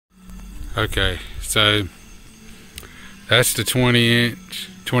Okay, so that's the 20-inch,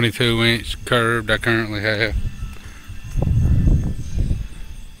 22-inch curved I currently have.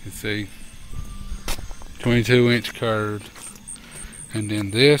 You can see 22-inch curved, and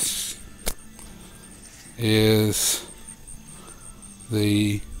then this is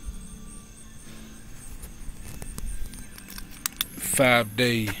the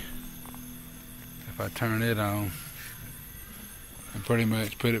 5D. If I turn it on and pretty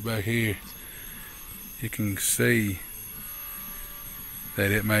much put it back here, you can see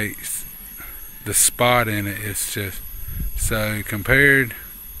that it makes the spot in it. It's just so compared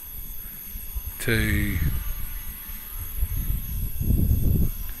to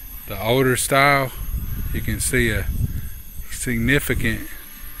the older style, you can see a significant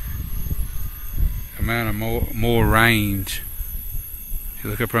amount of more range. If you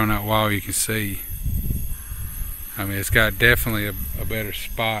look up on that wall, you can see, I mean, it's got definitely a better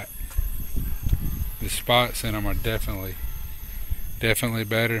spot. The spots in them are definitely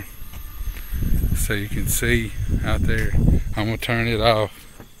better. So you can see out there. I'm gonna turn it off.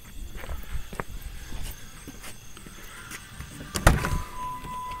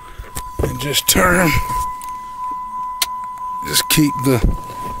 And just keep the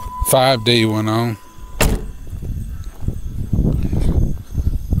 5D one on.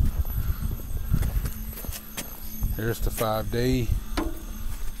 Here's the 5D.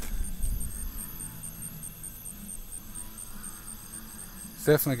 It's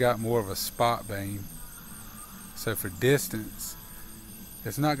definitely got more of a spot beam. So for distance,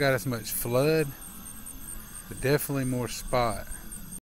 it's not got as much flood, but definitely more spot.